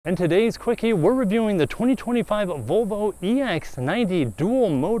In today's quickie, we're reviewing the 2025 Volvo EX90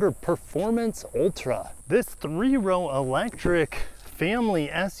 Dual Motor Performance Ultra. This three-row electric family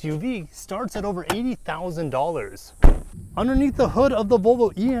SUV starts at over $80,000. Underneath the hood of the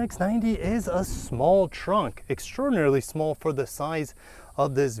Volvo EX90 is a small trunk, extraordinarily small for the size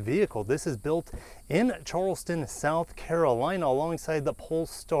of this vehicle. This is built in Charleston, South Carolina, alongside the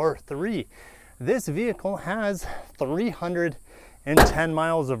Polestar 3. This vehicle has 310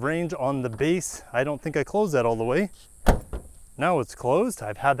 miles of range on the base. I don't think I closed that all the way. Now it's closed.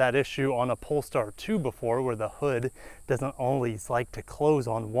 I've had that issue on a Polestar 2 before, where the hood doesn't always like to close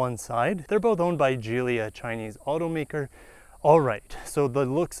on one side. They're both owned by Geely, a Chinese automaker. All right, so the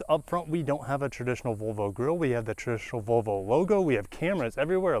looks up front, we don't have a traditional Volvo grille. We have the traditional Volvo logo. We have cameras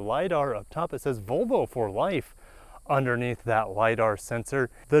everywhere, LiDAR up top. It says Volvo for life underneath that LiDAR sensor.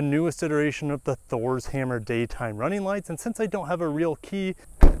 The newest iteration of the Thor's Hammer daytime running lights. And since I don't have a real key,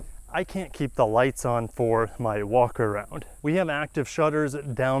 I can't keep the lights on for my walk around. We have active shutters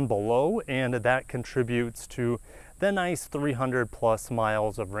down below, and that contributes to the nice 300 plus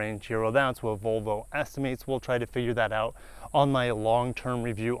miles of range here. Well, that's what Volvo estimates. We'll try to figure that out on my long-term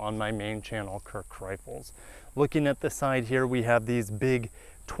review on my main channel, Kirk Rifles. Looking at the side here, we have these big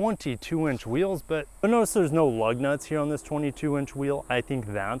 22-inch wheels, but notice there's no lug nuts here on this 22-inch wheel. I think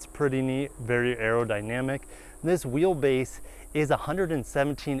that's pretty neat, very aerodynamic. This wheelbase is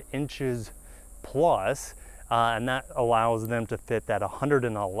 117 inches plus, and that allows them to fit that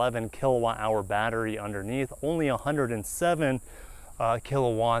 111 kilowatt hour battery underneath. Only 107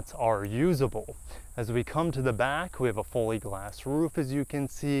 kilowatts are usable. As we come to the back, we have a fully glass roof, as you can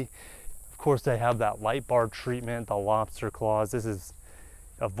see. Of course, they have that light bar treatment, the lobster claws. This is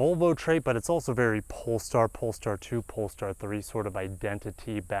a Volvo trait, but it's also very Polestar 2, Polestar 3 sort of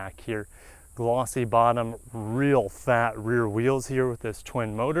identity back here. Glossy bottom, real fat rear wheels here with this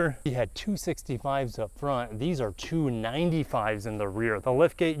twin motor. We had 265s up front. These are 295s in the rear. The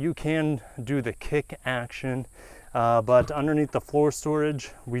liftgate, you can do the kick action, but underneath the floor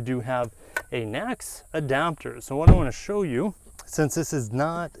storage, we do have a NACS adapter. So what I want to show you, since this is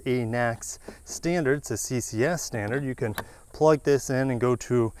not a NACS standard, it's a CCS standard, you can plug this in and go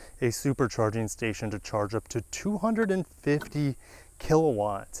to a supercharging station to charge up to 250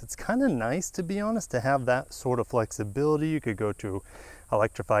 kilowatts. It's kind of nice, to be honest, to have that sort of flexibility. You could go to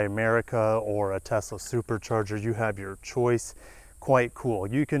Electrify America or a Tesla supercharger. You have your choice. Quite cool.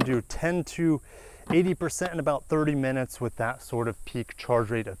 You can do 10 to 80% in about 30 minutes with that sort of peak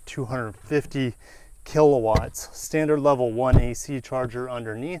charge rate of 250 kilowatts. Standard level 1 AC charger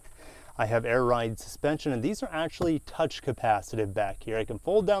underneath. I have air ride suspension, and these are actually touch capacitive back here. I can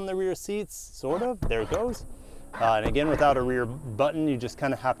fold down the rear seats, sort of. There it goes. And again, without a rear button, you just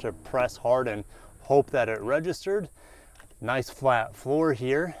kind of have to press hard and hope that it registered. Nice flat floor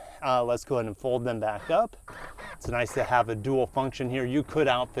here. Let's go ahead and fold them back up. It's nice to have a dual function here. You could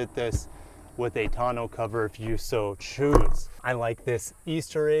outfit this with a tonneau cover if you so choose. I like this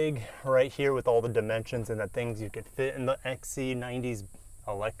Easter egg right here with all the dimensions and the things you could fit in the XC90's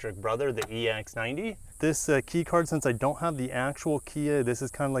electric brother, the EX90. This key card, since I don't have the actual key, this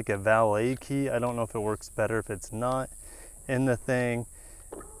is kind of like a valet key. I don't know if it works better if it's not in the thing.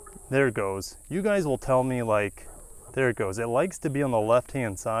 There it goes. You guys will tell me, like, there it goes. It likes to be on the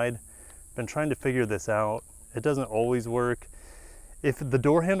left-hand side. Been trying to figure this out. It doesn't always work. If the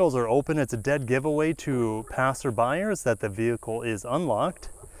door handles are open, it's a dead giveaway to passerbyers that the vehicle is unlocked.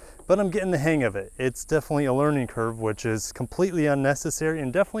 But I'm getting the hang of it. It's definitely a learning curve, which is completely unnecessary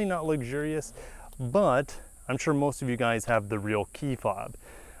and definitely not luxurious, but I'm sure most of you guys have the real key fob.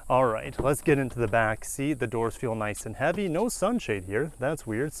 All right, let's get into the back seat. The doors feel nice and heavy. No sunshade here. That's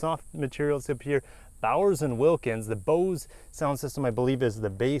weird. Soft materials up here. Bowers & Wilkins. The Bose sound system, I believe, is the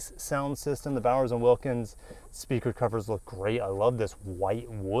base sound system. The Bowers & Wilkins speaker covers look great. I love this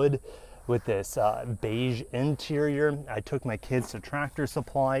white wood with this beige interior. I took my kids to Tractor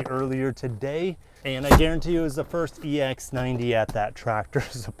Supply earlier today, and I guarantee you it was the first EX90 at that Tractor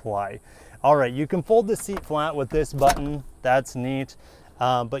Supply. All right, you can fold the seat flat with this button. That's neat,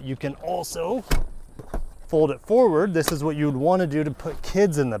 but you can also fold it forward. This is what you would want to do to put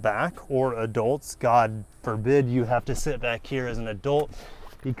kids in the back, or adults. God forbid you have to sit back here as an adult,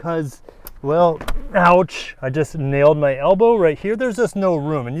 because, well, ouch, I just nailed my elbow right here. There's just no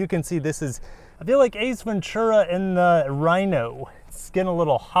room. And you can see this is, I feel like Ace Ventura in the Rhino. It's getting a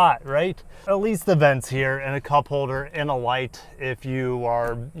little hot, right? At least the vents here, and a cup holder and a light if you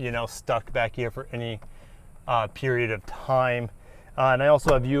are, you know, stuck back here for any period of time. And I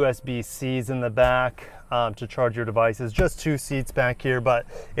also have USB-Cs in the back to charge your devices. Just 2 seats back here, but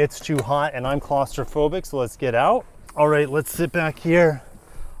it's too hot and I'm claustrophobic, so let's get out. All right, let's sit back here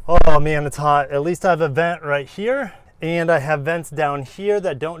Oh man, it's hot. At least I have a vent right here. And I have vents down here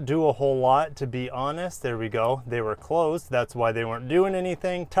that don't do a whole lot, to be honest. There we go. They were closed. That's why they weren't doing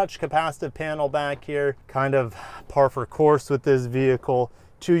anything. Touch capacitive panel back here. Kind of par for course with this vehicle.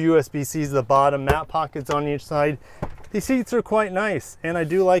 2 USB-Cs at the bottom, mat pockets on each side. These seats are quite nice. And I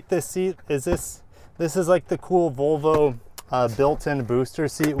do like this seat. This is like the cool Volvo built-in booster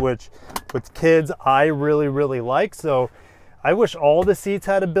seat, which with kids, I really like. So I wish all the seats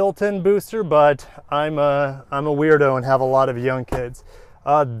had a built-in booster, but I'm a weirdo and have a lot of young kids.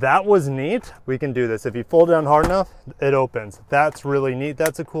 That was neat. We can do this. If you fold down hard enough, it opens. That's really neat.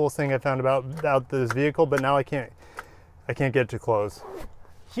 That's the coolest thing I found about this vehicle, but now I can't get it to close.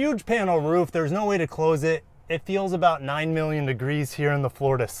 Huge panel roof. There's no way to close it. It feels about 9 million degrees here in the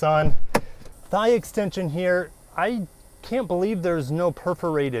Florida sun. Thigh extension here. I can't believe there's no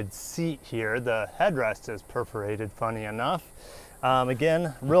perforated seat here. The headrest is perforated, funny enough.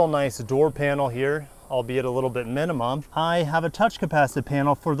 Again, real nice door panel here, albeit a little bit minimum. I have a touch capacitive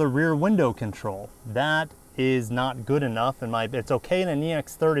panel for the rear window control. That is not good enough it's okay in an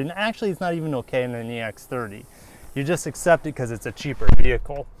EX30, and actually it's not even okay in an EX30. You just accept it because it's a cheaper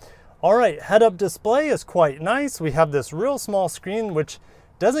vehicle. All right, head-up display is quite nice. We have this real small screen, which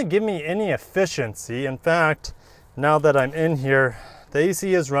doesn't give me any efficiency. In fact, now that I'm in here, the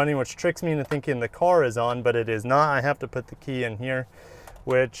AC is running, which tricks me into thinking the car is on, but it is not. I have to put the key in here,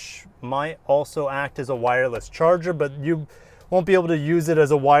 which might also act as a wireless charger, but you won't be able to use it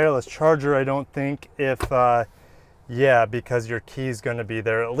as a wireless charger, I don't think, if, yeah, because your key is going to be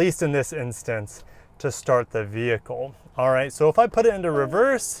there, at least in this instance, to start the vehicle. All right, so if I put it into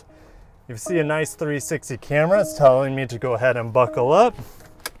reverse, you see a nice 360 camera. It's telling me to go ahead and buckle up.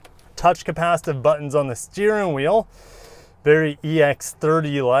 Touch capacitive buttons on the steering wheel, very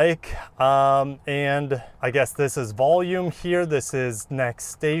EX30 like, and I guess this is volume here, this is next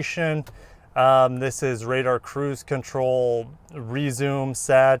station, this is radar cruise control, resume,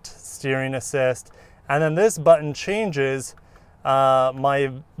 set, steering assist, and then this button changes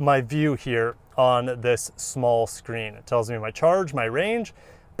my view here on this small screen. It tells me my charge, my range,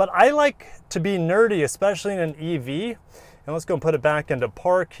 but I like to be nerdy, especially in an EV. And let's go and put it back into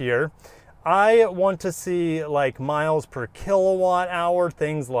park here. I want to see like miles per kilowatt hour,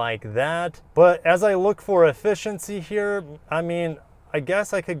 things like that. But as I look for efficiency here, I mean, I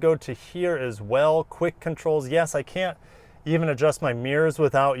guess I could go to here as well. Quick controls. Yes, I can't even adjust my mirrors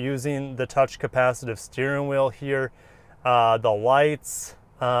without using the touch capacitive steering wheel here. The lights,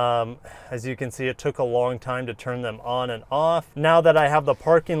 as you can see, it took a long time to turn them on and off. Now that I have the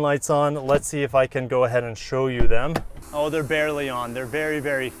parking lights on, let's see if I can go ahead and show you them. Oh, they're barely on. They're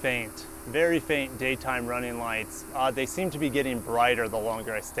very faint daytime running lights. They seem to be getting brighter the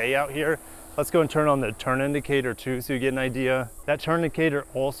longer I stay out here. Let's go and turn on the turn indicator too, so you get an idea. That turn indicator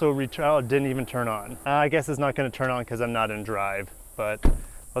also didn't even turn on. I guess it's not going to turn on because I'm not in drive, but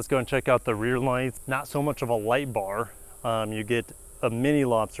let's go and check out the rear lights. Not so much of a light bar. You get a mini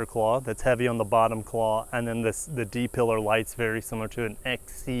lobster claw that's heavy on the bottom claw, and then the D-pillar light's very similar to an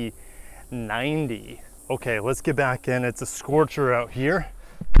XC90. Okay, let's get back in. It's a scorcher out here.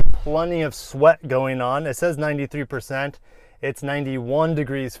 Plenty of sweat going on. It says 93%. It's 91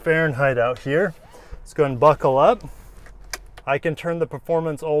 degrees Fahrenheit out here. Let's go and buckle up. I can turn the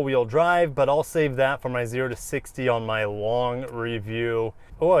performance all-wheel drive, but I'll save that for my 0 to 60 on my long review.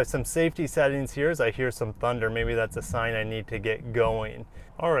 Oh, some safety settings here as I hear some thunder. Maybe that's a sign I need to get going.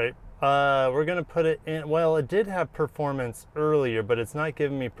 All right, we're gonna put it in. Well, it did have performance earlier, but it's not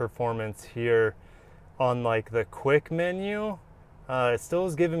giving me performance here on like the quick menu. It still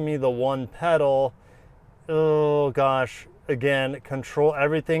is giving me the one pedal. Oh gosh, again, control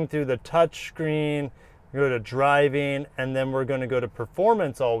everything through the touch screen. Go to driving, and then we're going to go to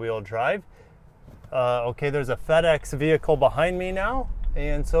performance all-wheel drive. Okay, there's a FedEx vehicle behind me now,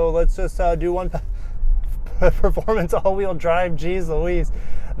 and so let's just do one performance all-wheel drive. Geez Louise,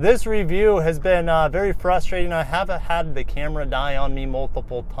 this review has been very frustrating. I have had the camera die on me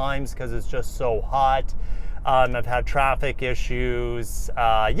multiple times because it's just so hot. I've had traffic issues.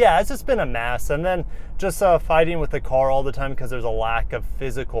 Yeah, it's just been a mess, and then just fighting with the car all the time because there's a lack of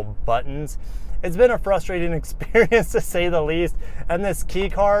physical buttons. It's been a frustrating experience to say the least. And this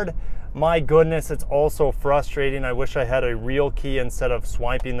key card, my goodness, it's also frustrating. I wish I had a real key instead of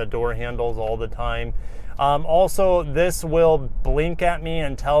swiping the door handles all the time. Also, this will blink at me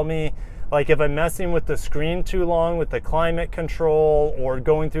and tell me, like, if I'm messing with the screen too long with the climate control or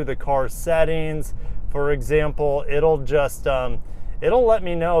going through the car settings, for example, it'll just, it'll let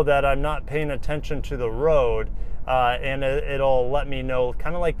me know that I'm not paying attention to the road. And it'll let me know,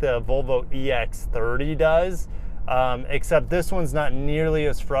 kind of like the Volvo EX90 does. except this one's not nearly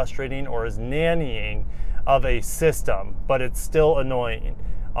as frustrating or as nannying of a system, but it's still annoying.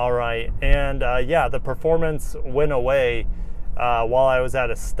 All right, and yeah, the performance went away while I was at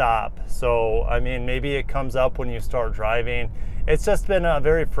a stop. So, I mean, maybe it comes up when you start driving. It's just been a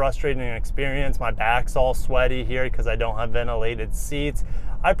very frustrating experience. My back's all sweaty here because I don't have ventilated seats.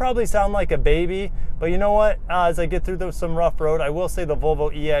 I probably sound like a baby, but you know what? As I get through some rough road, I will say the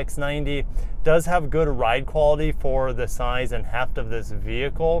Volvo EX90 does have good ride quality for the size and heft of this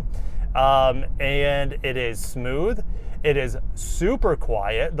vehicle. And it is smooth. It is super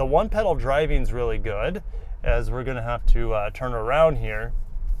quiet. The one pedal driving is really good, as we're gonna have to turn around here.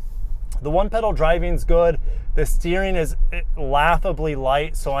 The one pedal driving's good. The steering is laughably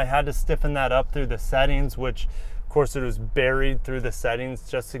light, so I had to stiffen that up through the settings, which of course it was buried through the settings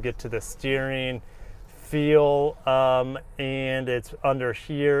just to get to the steering feel, and it's under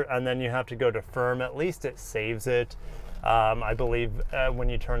here, and then you have to go to firm. At least it saves it, I believe, when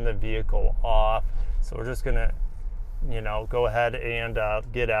you turn the vehicle off. So we're just gonna, you know, go ahead and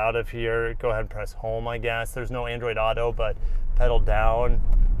get out of here. Go ahead and press home, I guess. There's no Android Auto, but pedal down.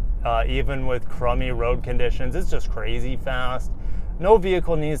 Even with crummy road conditions, it's just crazy fast. No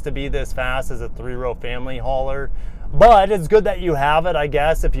vehicle needs to be this fast as a 3-row family hauler, but it's good that you have it, I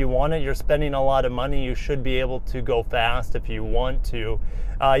guess. If you want it, you're spending a lot of money, you should be able to go fast if you want to.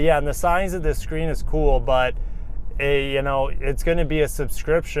 Yeah, and the size of the screen is cool, but you know, it's going to be a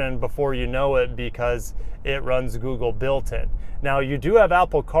subscription before you know it because it runs Google built-in. Now, you do have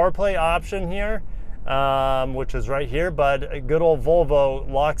Apple CarPlay option here, which is right here, but good old Volvo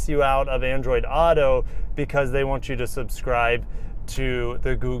locks you out of Android Auto because they want you to subscribe to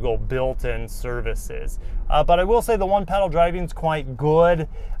the Google built-in services. But I will say the one pedal driving is quite good,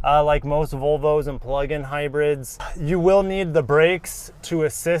 like most Volvos and plug-in hybrids. You will need the brakes to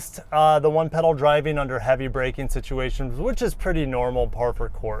assist the one pedal driving under heavy braking situations, which is pretty normal, par for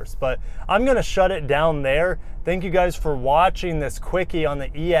course. But I'm gonna shut it down there. Thank you guys for watching this quickie on the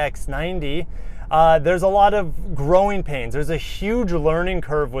EX90. There's a lot of growing pains. There's a huge learning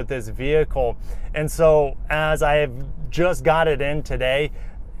curve with this vehicle. And so as I have just got it in today,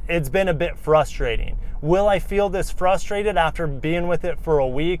 it's been a bit frustrating. Will I feel this frustrated after being with it for a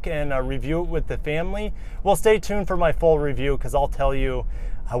week and review it with the family? Well, stay tuned for my full review because I'll tell you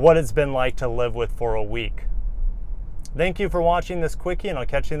what it's been like to live with for a week. Thank you for watching this quickie, and I'll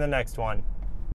catch you in the next one.